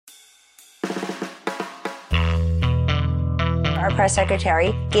our press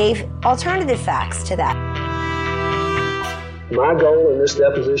secretary, gave alternative facts to that. My goal in this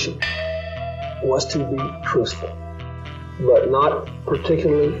deposition was to be truthful, but not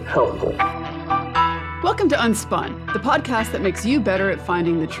particularly helpful. Welcome to Unspun, the podcast that makes you better at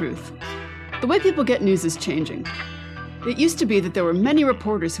finding the truth. The way people get news is changing. It used to be that there were many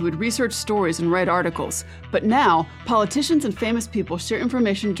reporters who would research stories and write articles, but now politicians and famous people share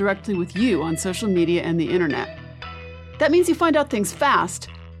information directly with you on social media and the internet. That means you find out things fast,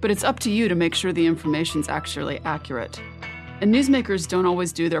 but it's up to you to make sure the information's actually accurate. And newsmakers don't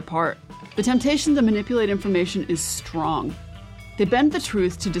always do their part. The temptation to manipulate information is strong. They bend the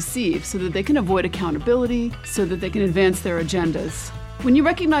truth to deceive so that they can avoid accountability, so that they can advance their agendas. When you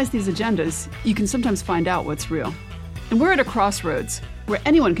recognize these agendas, you can sometimes find out what's real. And we're at a crossroads where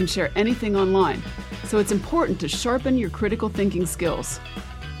anyone can share anything online, so it's important to sharpen your critical thinking skills.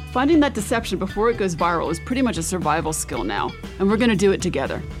 Finding that deception before it goes viral is pretty much a survival skill now, and we're going to do it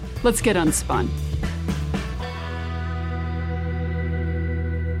together. Let's get unspun.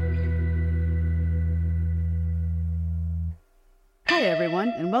 Hi everyone,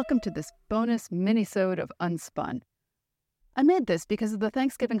 and welcome to this bonus mini-sode of Unspun. I made this because of the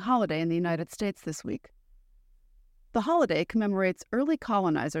Thanksgiving holiday in the United States this week. The holiday commemorates early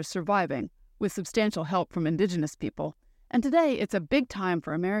colonizers surviving with substantial help from indigenous people, and today it's a big time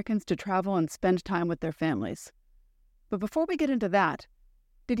for Americans to travel and spend time with their families. But before we get into that,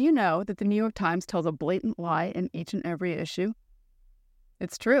 did you know that the New York Times tells a blatant lie in each and every issue?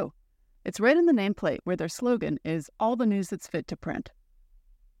 It's true. It's right in the nameplate where their slogan is all the news that's fit to print.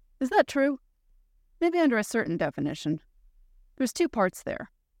 Is that true? Maybe under a certain definition. There's two parts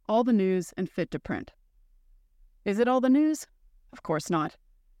there, all the news and fit to print. Is it all the news? Of course not.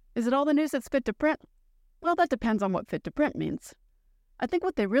 Is it all the news that's fit to print? Well, that depends on what fit to print means. I think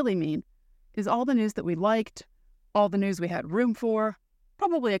what they really mean is all the news that we liked, all the news we had room for,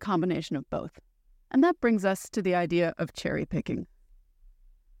 probably a combination of both. And that brings us to the idea of cherry picking.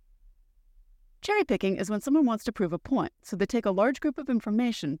 Cherry picking is when someone wants to prove a point, so they take a large group of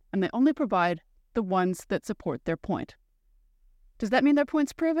information and they only provide the ones that support their point. Does that mean their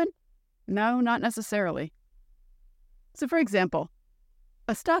point's proven? No, not necessarily. So for example,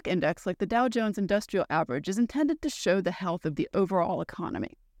 a stock index like the Dow Jones Industrial Average is intended to show the health of the overall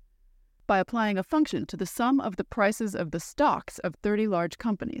economy by applying a function to the sum of the prices of the stocks of 30 large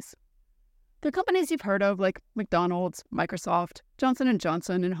companies. They're companies you've heard of like McDonald's, Microsoft, Johnson &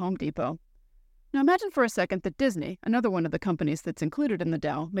 Johnson, and Home Depot. Now imagine for a second that Disney, another one of the companies that's included in the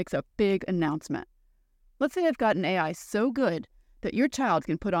Dow, makes a big announcement. Let's say I've got an AI so good that your child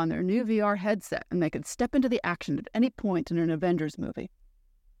can put on their new VR headset and they can step into the action at any point in an Avengers movie.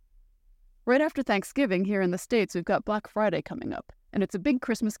 Right after Thanksgiving here in the States, we've got Black Friday coming up, and it's a big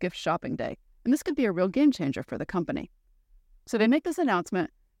Christmas gift shopping day, and this could be a real game changer for the company. So they make this announcement,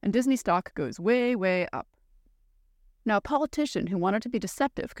 and Disney stock goes way, way up. Now, a politician who wanted to be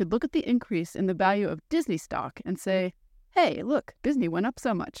deceptive could look at the increase in the value of Disney stock and say, hey, look, Disney went up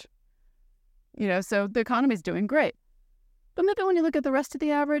so much. So the economy's doing great. But maybe when you look at the rest of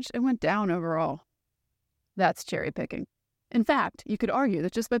the average, it went down overall. That's cherry picking. In fact, you could argue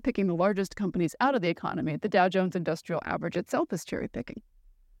that just by picking the largest companies out of the economy, the Dow Jones Industrial Average itself is cherry picking.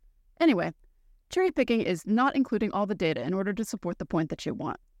 Anyway, cherry picking is not including all the data in order to support the point that you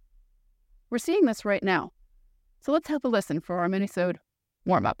want. We're seeing this right now. So let's have a listen for our mini-sode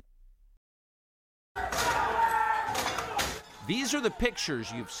warm-up. These are the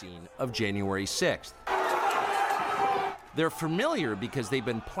pictures you've seen of January 6th. They're familiar because they've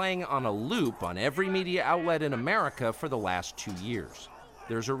been playing on a loop on every media outlet in America for the last 2 years.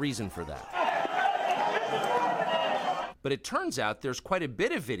 There's a reason for that. But it turns out there's quite a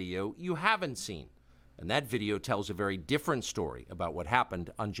bit of video you haven't seen. And that video tells a very different story about what happened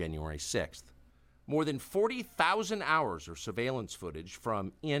on January 6th. More than 40,000 hours of surveillance footage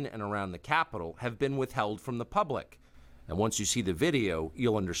from in and around the Capitol have been withheld from the public. And once you see the video,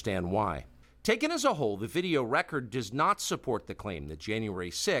 you'll understand why. Taken as a whole, the video record does not support the claim that January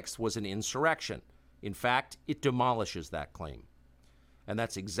 6th was an insurrection. In fact, it demolishes that claim. And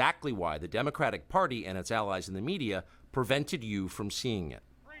that's exactly why the Democratic Party and its allies in the media prevented you from seeing it.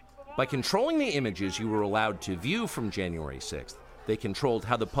 By controlling the images you were allowed to view from January 6th, they controlled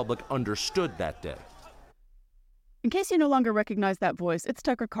how the public understood that day. In case you no longer recognize that voice, it's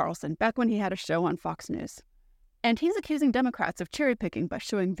Tucker Carlson, back when he had a show on Fox News. And he's accusing Democrats of cherry-picking by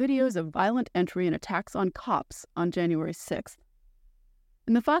showing videos of violent entry and attacks on cops on January 6th.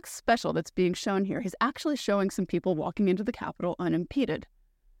 In the Fox special that's being shown here, he's actually showing some people walking into the Capitol unimpeded.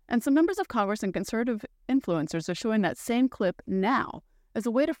 And some members of Congress and conservative influencers are showing that same clip now as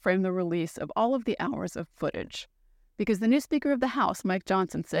a way to frame the release of all of the hours of footage. because the new Speaker of the House, Mike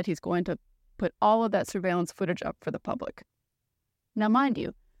Johnson, said he's going to put all of that surveillance footage up for the public. Now, mind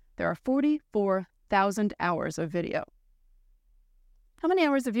you, there are 44,000 hours of video. How many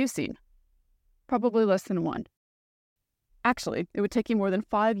hours have you seen? Probably less than one. Actually, it would take you more than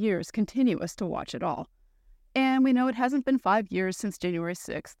 5 years continuous to watch it all. And we know it hasn't been 5 years since January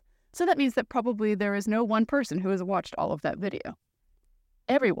 6th, so that means that probably there is no one person who has watched all of that video.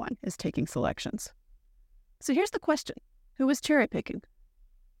 Everyone is taking selections. So here's the question. Who is cherry picking?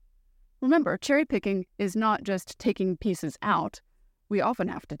 Remember, cherry picking is not just taking pieces out. We often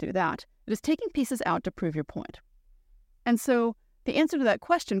have to do that. It is taking pieces out to prove your point. And so the answer to that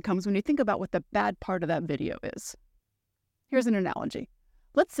question comes when you think about what the bad part of that video is. Here's an analogy.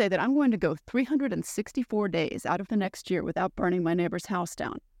 Let's say that I'm going to go 364 days out of the next year without burning my neighbor's house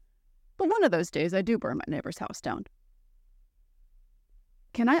down. But one of those days I do burn my neighbor's house down.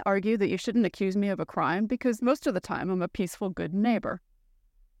 Can I argue that you shouldn't accuse me of a crime because most of the time I'm a peaceful, good neighbor?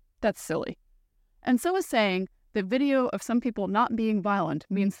 That's silly. And so is saying that video of some people not being violent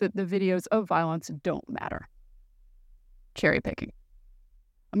means that the videos of violence don't matter. Cherry picking.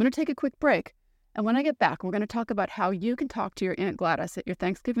 I'm going to take a quick break, and when I get back, we're going to talk about how you can talk to your Aunt Gladys at your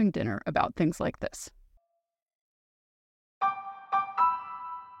Thanksgiving dinner about things like this.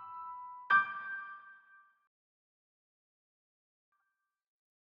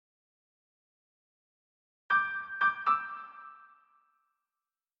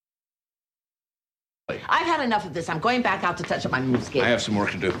 I've had enough of this. I'm going back out to touch up my moonscape. I have some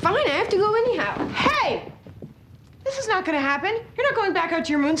work to do. Fine, I have to go anyhow. Hey! This is not gonna happen. You're not going back out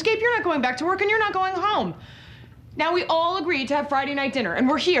to your moonscape, you're not going back to work, and you're not going home. Now, we all agreed to have Friday night dinner, and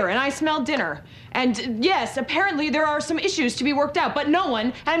we're here, and I smell dinner. And yes, apparently there are some issues to be worked out, but no one,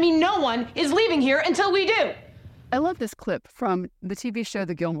 and I mean no one, is leaving here until we do. I love this clip from the TV show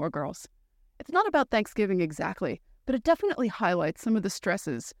The Gilmore Girls. It's not about Thanksgiving exactly, but it definitely highlights some of the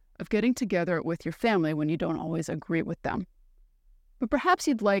stresses of getting together with your family when you don't always agree with them. But perhaps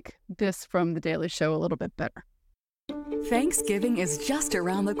you'd like this from The Daily Show a little bit better. Thanksgiving is just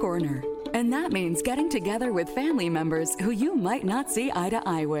around the corner, and that means getting together with family members who you might not see eye to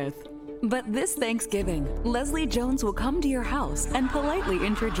eye with. But this Thanksgiving, Leslie Jones will come to your house and politely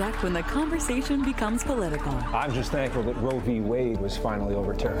interject when the conversation becomes political. I'm just thankful that Roe v. Wade was finally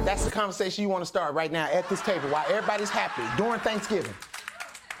overturned. That's the conversation you want to start right now at this table while everybody's happy during Thanksgiving.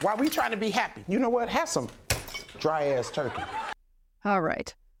 While we trying to be happy. You know what? Have some dry-ass turkey. All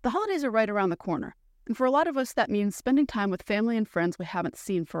right. The holidays are right around the corner. And for a lot of us, that means spending time with family and friends we haven't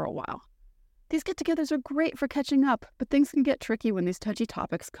seen for a while. These get-togethers are great for catching up, but things can get tricky when these touchy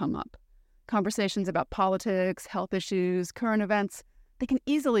topics come up. Conversations about politics, health issues, current events, they can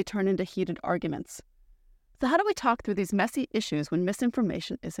easily turn into heated arguments. So how do we talk through these messy issues when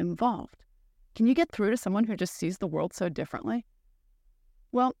misinformation is involved? Can you get through to someone who just sees the world so differently?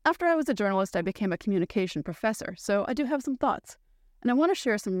 Well, after I was a journalist, I became a communication professor, so I do have some thoughts. And I want to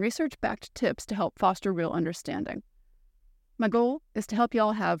share some research-backed tips to help foster real understanding. My goal is to help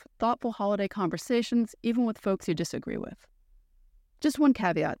y'all have thoughtful holiday conversations, even with folks you disagree with. Just one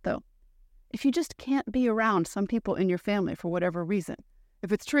caveat, though. If you just can't be around some people in your family for whatever reason,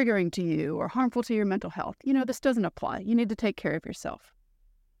 if it's triggering to you or harmful to your mental health, this doesn't apply. You need to take care of yourself.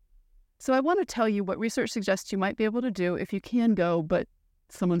 So I want to tell you what research suggests you might be able to do if you can go, but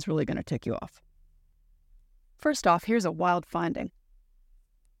someone's really going to tick you off. First off, here's a wild finding.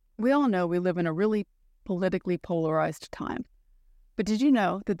 We all know we live in a really politically polarized time. But did you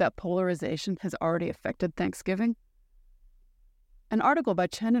know that polarization has already affected Thanksgiving? An article by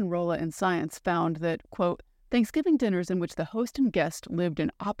Chen and Rolla in Science found that, quote, Thanksgiving dinners in which the host and guest lived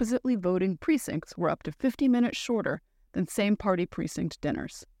in oppositely voting precincts were up to 50 minutes shorter than same-party precinct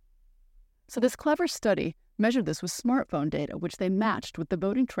dinners. So this clever study measured this with smartphone data, which they matched with the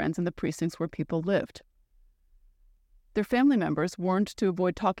voting trends in the precincts where people lived. Their family members, warned to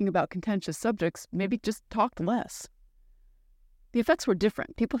avoid talking about contentious subjects, maybe just talked less. The effects were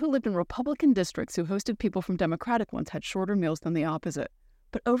different. People who lived in Republican districts who hosted people from Democratic ones had shorter meals than the opposite.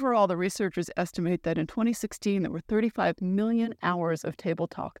 But overall, the researchers estimate that in 2016, there were 35 million hours of table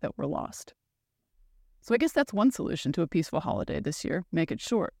talk that were lost. So I guess that's one solution to a peaceful holiday this year, make it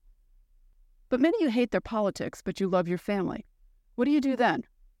short. But many of you hate their politics, but you love your family. What do you do then?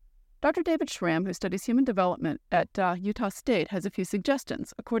 Dr. David Schramm, who studies human development at Utah State, has a few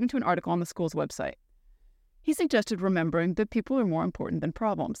suggestions, according to an article on the school's website. He suggested remembering that people are more important than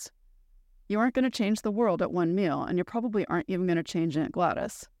problems. You aren't going to change the world at one meal, and you probably aren't even going to change Aunt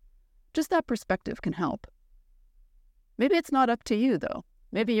Gladys. Just that perspective can help. Maybe it's not up to you, though.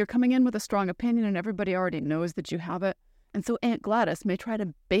 Maybe you're coming in with a strong opinion and everybody already knows that you have it, and so Aunt Gladys may try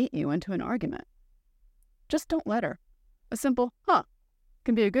to bait you into an argument. just don't let her. A simple, huh,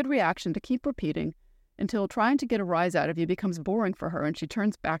 can be a good reaction to keep repeating until trying to get a rise out of you becomes boring for her and she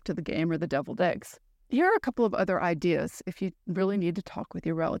turns back to the game or the deviled eggs. Here are a couple of other ideas if you really need to talk with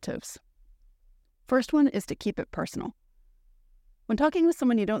your relatives. First one is to keep it personal. When talking with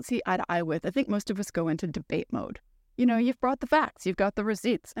someone you don't see eye to eye with, I think most of us go into debate mode. You know, you've brought the facts, you've got the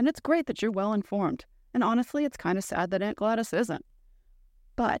receipts, and it's great that you're well informed. And honestly, it's kind of sad that Aunt Gladys isn't.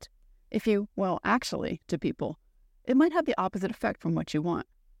 But if you, well, actually, to people, it might have the opposite effect from what you want.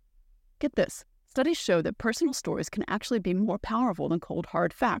 Get this. Studies show that personal stories can actually be more powerful than cold,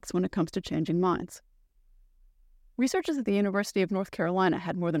 hard facts when it comes to changing minds. Researchers at the University of North Carolina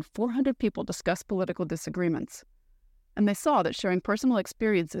had more than 400 people discuss political disagreements. And they saw that sharing personal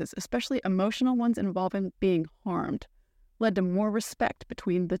experiences, especially emotional ones involving being harmed, led to more respect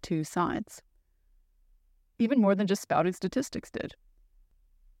between the two sides. Even more than just spouting statistics did.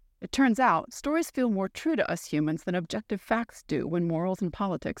 It turns out, stories feel more true to us humans than objective facts do when morals and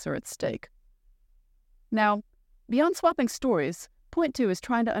politics are at stake. Now, beyond swapping stories, point 2 is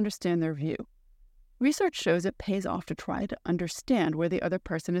trying to understand their view. Research shows it pays off to try to understand where the other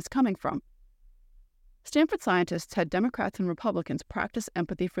person is coming from. Stanford scientists had Democrats and Republicans practice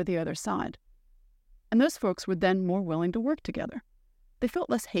empathy for the other side. And those folks were then more willing to work together. They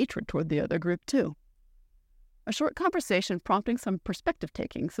felt less hatred toward the other group, too. A short conversation prompting some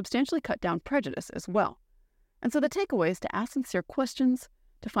perspective-taking substantially cut down prejudice as well. And so the takeaway is to ask sincere questions,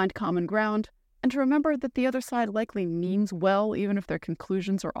 to find common ground, and to remember that the other side likely means well even if their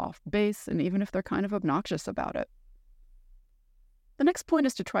conclusions are off base and even if they're kind of obnoxious about it. The next point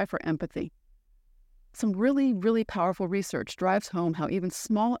is to try for empathy. Some really, really powerful research drives home how even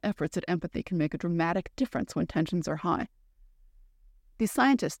small efforts at empathy can make a dramatic difference when tensions are high. These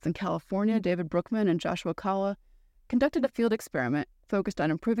scientists in California, David Brookman and Joshua Kalla, conducted a field experiment focused on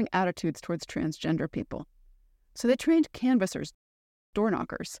improving attitudes towards transgender people. So they trained canvassers, door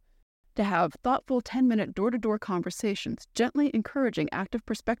knockers, to have thoughtful 10-minute door-to-door conversations, gently encouraging active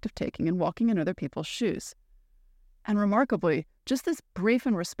perspective-taking and walking in other people's shoes. And remarkably, just this brief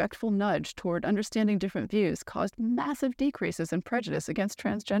and respectful nudge toward understanding different views caused massive decreases in prejudice against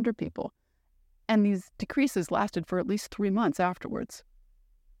transgender people. And these decreases lasted for at least 3 months afterwards.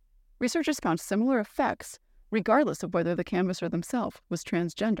 Researchers found similar effects, regardless of whether the canvasser themselves was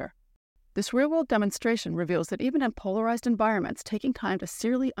transgender. This real-world demonstration reveals that even in polarized environments, taking time to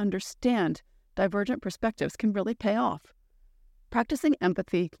sincerely understand divergent perspectives can really pay off. Practicing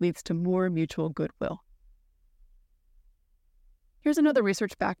empathy leads to more mutual goodwill. Here's another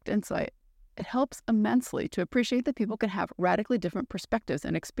research-backed insight. It helps immensely to appreciate that people can have radically different perspectives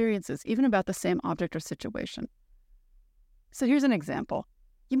and experiences, even about the same object or situation. So here's an example.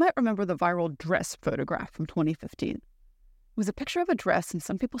 You might remember the viral dress photograph from 2015. It was a picture of a dress, and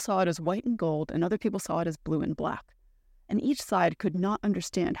some people saw it as white and gold, and other people saw it as blue and black. And each side could not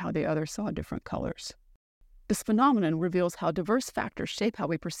understand how the other saw different colors. This phenomenon reveals how diverse factors shape how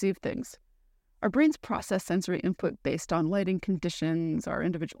we perceive things. Our brains process sensory input based on lighting conditions, our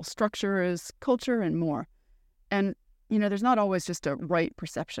individual structures, culture, and more. And, there's not always just a right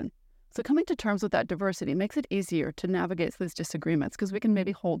perception. So coming to terms with that diversity makes it easier to navigate these disagreements because we can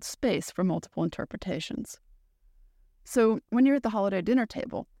maybe hold space for multiple interpretations. So when you're at the holiday dinner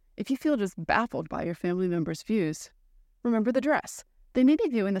table, if you feel just baffled by your family members' views, remember the dress. They may be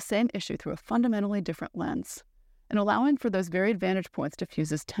viewing the same issue through a fundamentally different lens, and allowing for those varied vantage points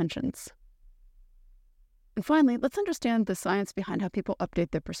diffuses tensions. And finally, let's understand the science behind how people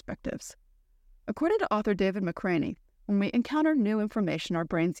update their perspectives. According to author David McCraney, when we encounter new information, our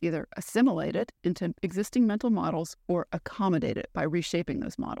brains either assimilate it into existing mental models or accommodate it by reshaping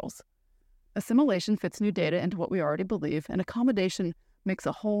those models. Assimilation fits new data into what we already believe, and accommodation makes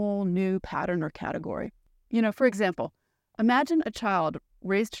a whole new pattern or category. For example, imagine a child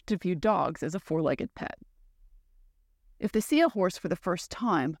raised to view dogs as a four-legged pet. If they see a horse for the first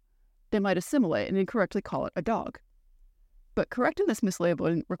time, they might assimilate and incorrectly call it a dog. But correcting this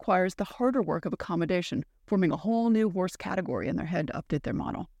mislabeling requires the harder work of accommodation, forming a whole new horse category in their head to update their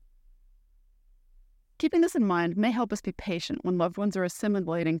model. Keeping this in mind may help us be patient when loved ones are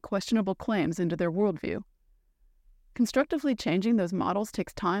assimilating questionable claims into their worldview. Constructively changing those models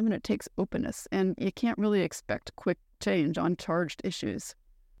takes time and it takes openness, and you can't really expect quick change on charged issues.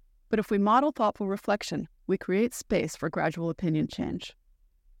 But if we model thoughtful reflection, we create space for gradual opinion change.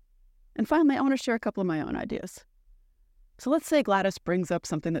 And finally, I want to share a couple of my own ideas. So let's say Gladys brings up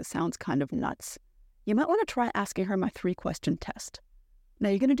something that sounds kind of nuts. You might want to try asking her my 3-question test. Now,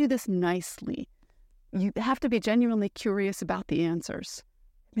 you're going to do this nicely. You have to be genuinely curious about the answers.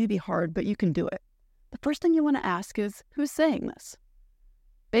 It may be hard, but you can do it. The first thing you want to ask is, who's saying this?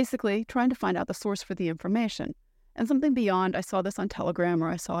 Basically, trying to find out the source for the information. And something beyond, I saw this on Telegram or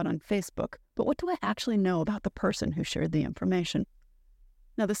I saw it on Facebook, but what do I actually know about the person who shared the information?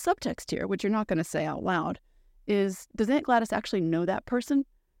 Now, the subtext here, which you're not going to say out loud, is, does Aunt Gladys actually know that person?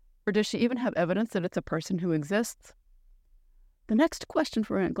 Or does she even have evidence that it's a person who exists? The next question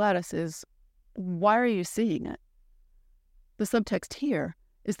for Aunt Gladys is, why are you seeing it? The subtext here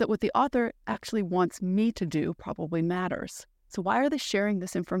is that what the author actually wants me to do probably matters. So why are they sharing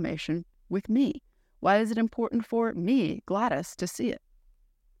this information with me? Why is it important for me, Gladys, to see it?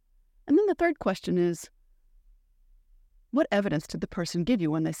 And then the third question is, what evidence did the person give you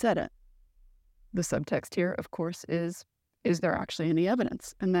when they said it? The subtext here, of course, is there actually any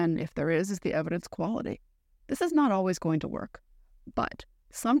evidence? And then if there is the evidence quality? This is not always going to work, but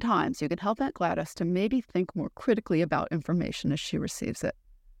sometimes you can help Aunt Gladys to maybe think more critically about information as she receives it.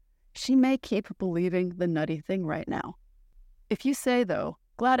 She may keep believing the nutty thing right now. If you say, though,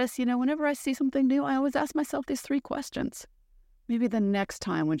 Gladys, whenever I see something new, I always ask myself these 3 questions. Maybe the next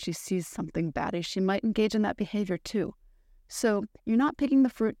time when she sees something batty, she might engage in that behavior too. So you're not picking the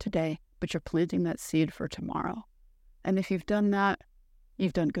fruit today, but you're planting that seed for tomorrow. And if you've done that,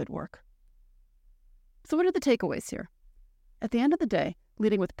 you've done good work. So what are the takeaways here? At the end of the day,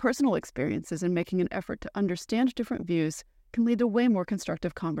 leading with personal experiences and making an effort to understand different views can lead to way more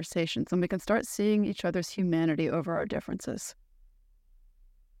constructive conversations, and we can start seeing each other's humanity over our differences.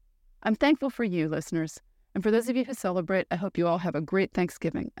 I'm thankful for you, listeners, and for those of you who celebrate, I hope you all have a great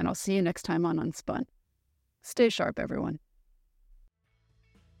Thanksgiving, and I'll see you next time on Unspun. Stay sharp, everyone.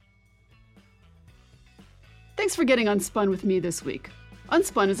 Thanks for getting Unspun with me this week.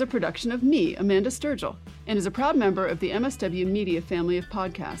 Unspun is a production of me, Amanda Sturgill, and is a proud member of the MSW Media family of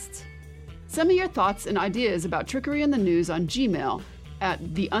podcasts. Send me your thoughts and ideas about trickery in the news on Gmail at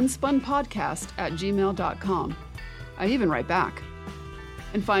theunspunpodcast@gmail.com. I even write back.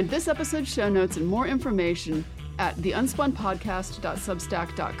 And find this episode's show notes and more information at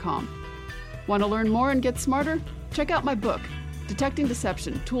theunspunpodcast.substack.com. Want to learn more and get smarter? Check out my book, Detecting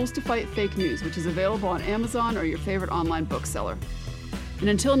Deception, Tools to Fight Fake News, which is available on Amazon or your favorite online bookseller. And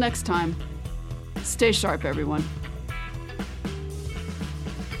until next time, stay sharp, everyone.